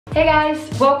Hey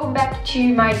guys, welcome back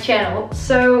to my channel.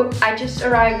 So I just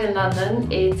arrived in London.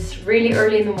 It's really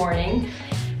early in the morning.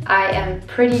 I am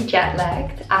pretty jet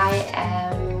lagged. I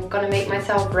am gonna make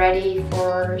myself ready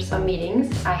for some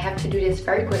meetings. I have to do this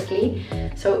very quickly,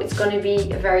 so it's gonna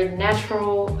be a very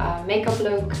natural makeup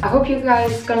look. I hope you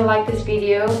guys gonna like this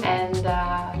video and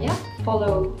yeah,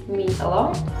 follow me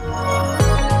along.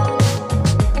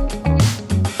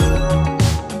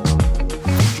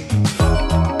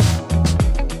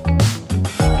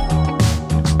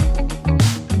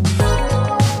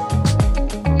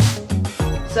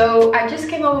 So I just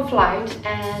came off a flight,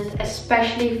 and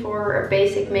especially for a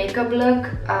basic makeup look,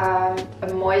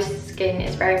 a moist skin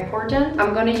is very important.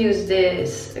 I'm gonna use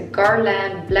this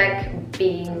Garland Black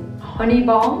Bean Honey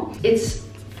Balm. It's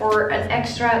for an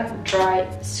extra dry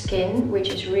skin, which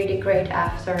is really great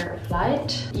after a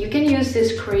flight. You can use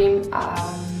this cream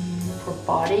for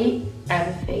body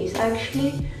and face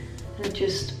actually, and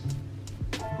just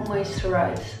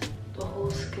moisturize the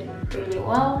whole skin really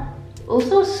well.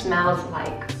 Also smells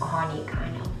like honey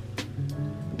kind of.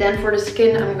 Then for the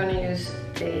skin I'm gonna use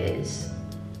this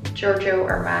Giorgio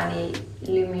Armani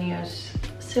Luminous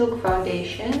Silk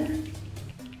Foundation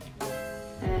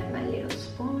and my little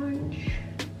sponge,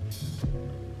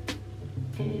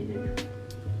 and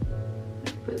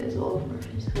put this all over my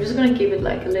face. I'm just gonna keep it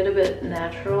like a little bit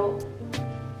natural.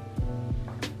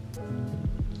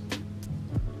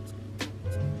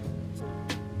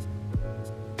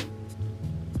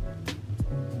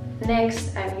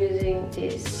 Next, I'm using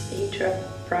this Ultra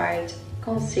Bright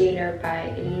Concealer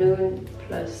by Lune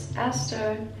Plus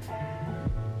Aster,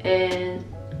 and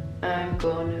I'm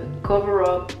gonna cover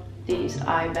up these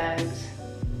eye bags.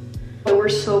 There were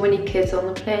so many kids on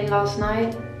the plane last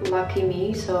night, lucky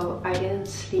me, so I didn't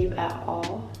sleep at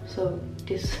all. So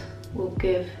this will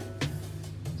give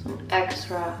some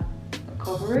extra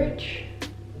coverage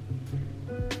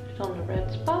on the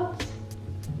red spots.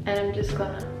 And I'm just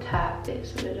gonna tap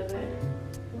this a little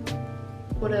bit.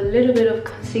 What a little bit of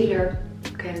concealer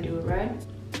can do, right?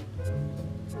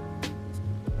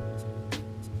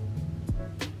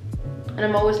 And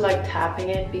I'm always like tapping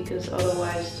it because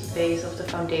otherwise the base of the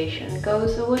foundation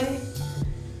goes away.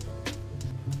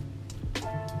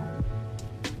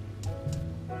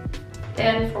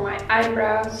 Then for my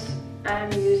eyebrows,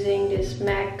 I'm using this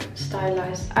MAC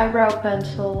Stylized Eyebrow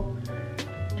Pencil,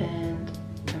 and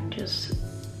I'm just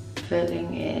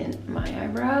filling in my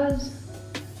eyebrows.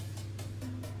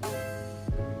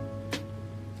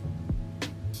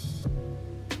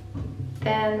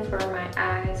 Then for my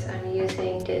eyes, I'm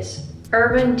using this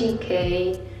Urban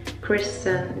Decay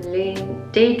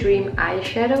Crystalline Daydream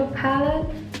Eyeshadow Palette.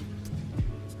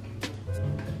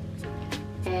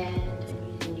 And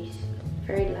I'm using this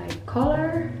very light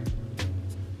color.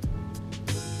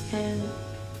 And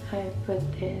I put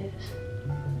this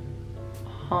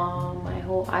on my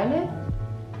whole eyelid.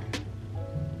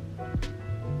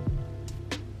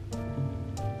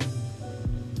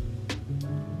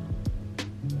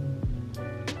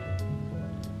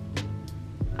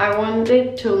 I want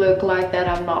it to look like that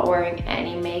I'm not wearing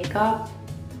any makeup,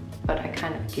 but I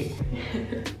kind of do.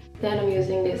 Then I'm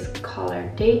using this color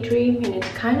Daydream, and it's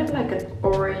kind of like an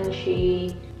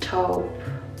orangey taupe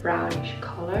brownish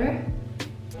color.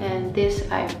 And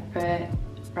this I put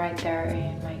right there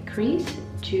in my crease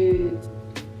to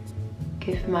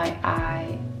give my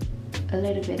eye a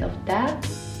little bit of that.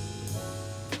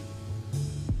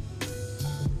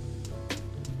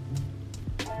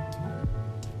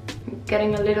 I'm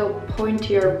getting a little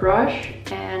pointier brush,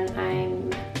 and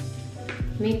I'm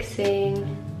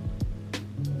mixing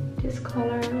this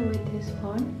color with this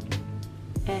one,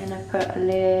 and I put a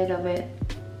little bit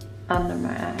under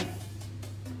my eye.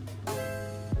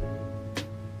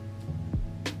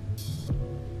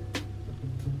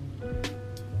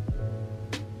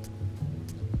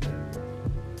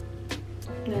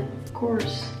 And of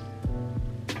course,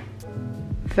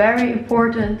 very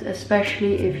important,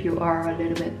 especially if you are a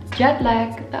little bit jet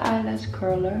lagged, the eyelash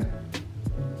curler.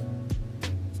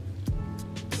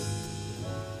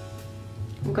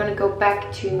 I'm gonna go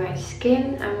back to my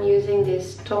skin. I'm using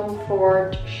this Tom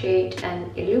Ford Shade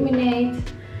and Illuminate.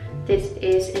 This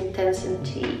is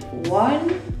Intensity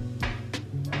 1.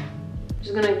 I'm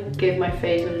just gonna give my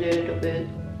face a little bit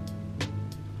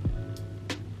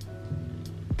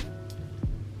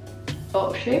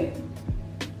of shape.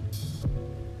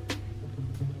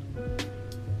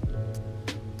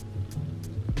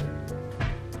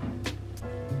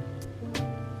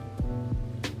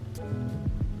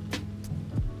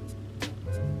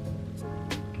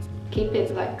 Keep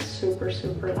it like super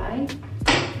light.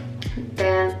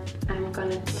 Then I'm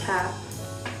gonna tap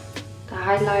the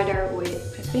highlighter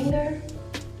with finger.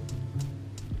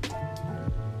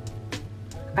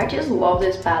 I just love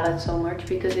this palette so much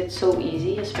because it's so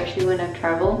easy, especially when I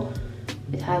travel.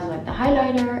 It has like the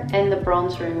highlighter and the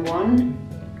bronzer in one.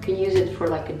 You can use it for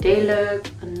like a day look,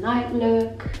 a night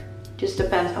look. Just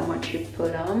depends how much you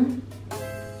put on.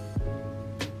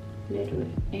 A little bit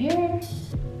here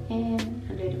and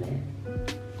a little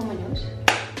bit on my nose.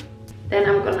 Then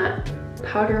I'm gonna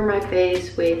powder my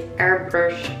face with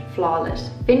Airbrush Flawless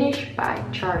Finish by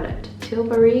Charlotte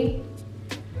Tilbury.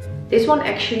 This one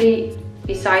actually,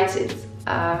 besides it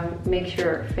makes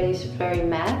your face very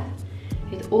matte,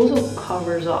 it also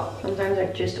covers up. Sometimes I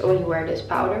just only wear this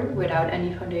powder without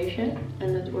any foundation,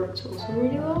 and it works also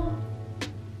really well.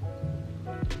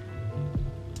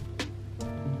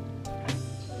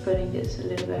 Putting this a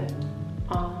little bit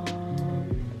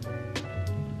on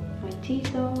my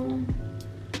T-zone,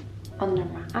 under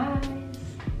my eyes,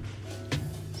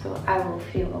 so I will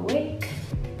feel awake.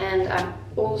 And I'm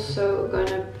also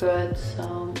gonna put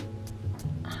some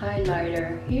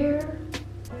highlighter here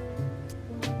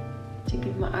to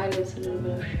give my eyelids a little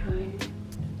bit of shine.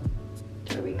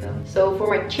 There we go. So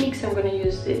for my cheeks, I'm gonna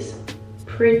use this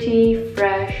Pretty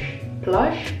Fresh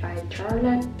blush by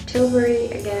Charlotte Tilbury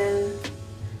again.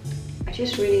 I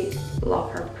just really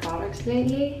love her products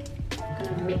lately. I'm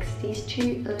gonna mix these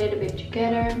two a little bit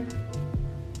together.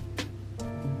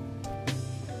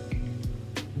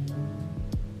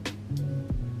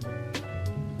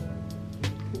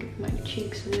 Give my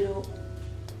cheeks a little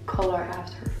color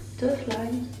after the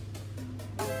line.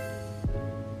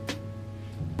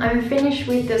 I'm finished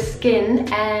with the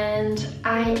skin and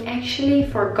I actually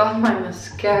forgot my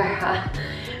mascara,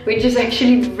 which is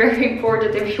actually very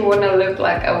important if you want to look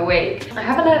like awake. I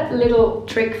have a little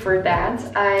trick for that.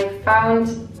 I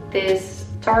found this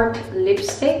Tarte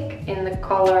lipstick in the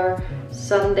color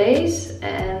Sundays,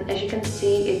 and as you can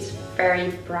see it's very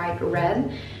bright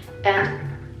red, and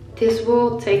this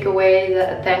will take away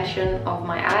the attention of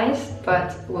my eyes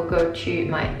but will go to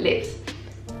my lips.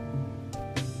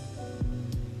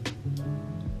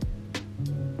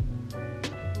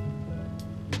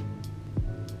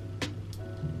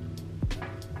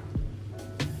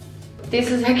 This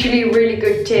is actually a really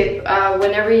good tip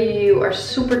whenever you are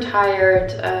super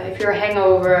tired, if you're a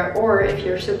hangover or if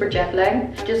you're super jet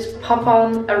lagged. Just pop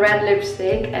on a red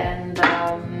lipstick and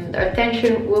the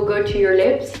attention will go to your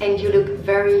lips and you look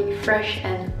very fresh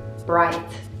and bright.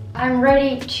 I'm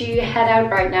ready to head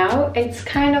out right now. It's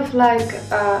kind of like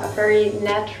a very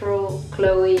natural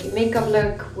glowy makeup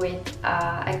look with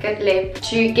a good lip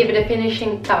to give it a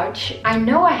finishing touch. I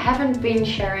know I haven't been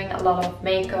sharing a lot of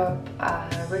makeup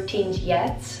routines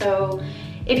yet, so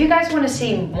if you guys want to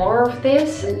see more of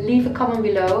this, leave a comment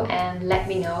below and let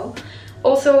me know.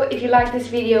 Also, if you like this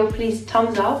video, please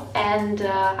thumbs up, and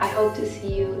I hope to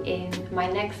see you in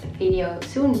my next video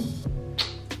soon.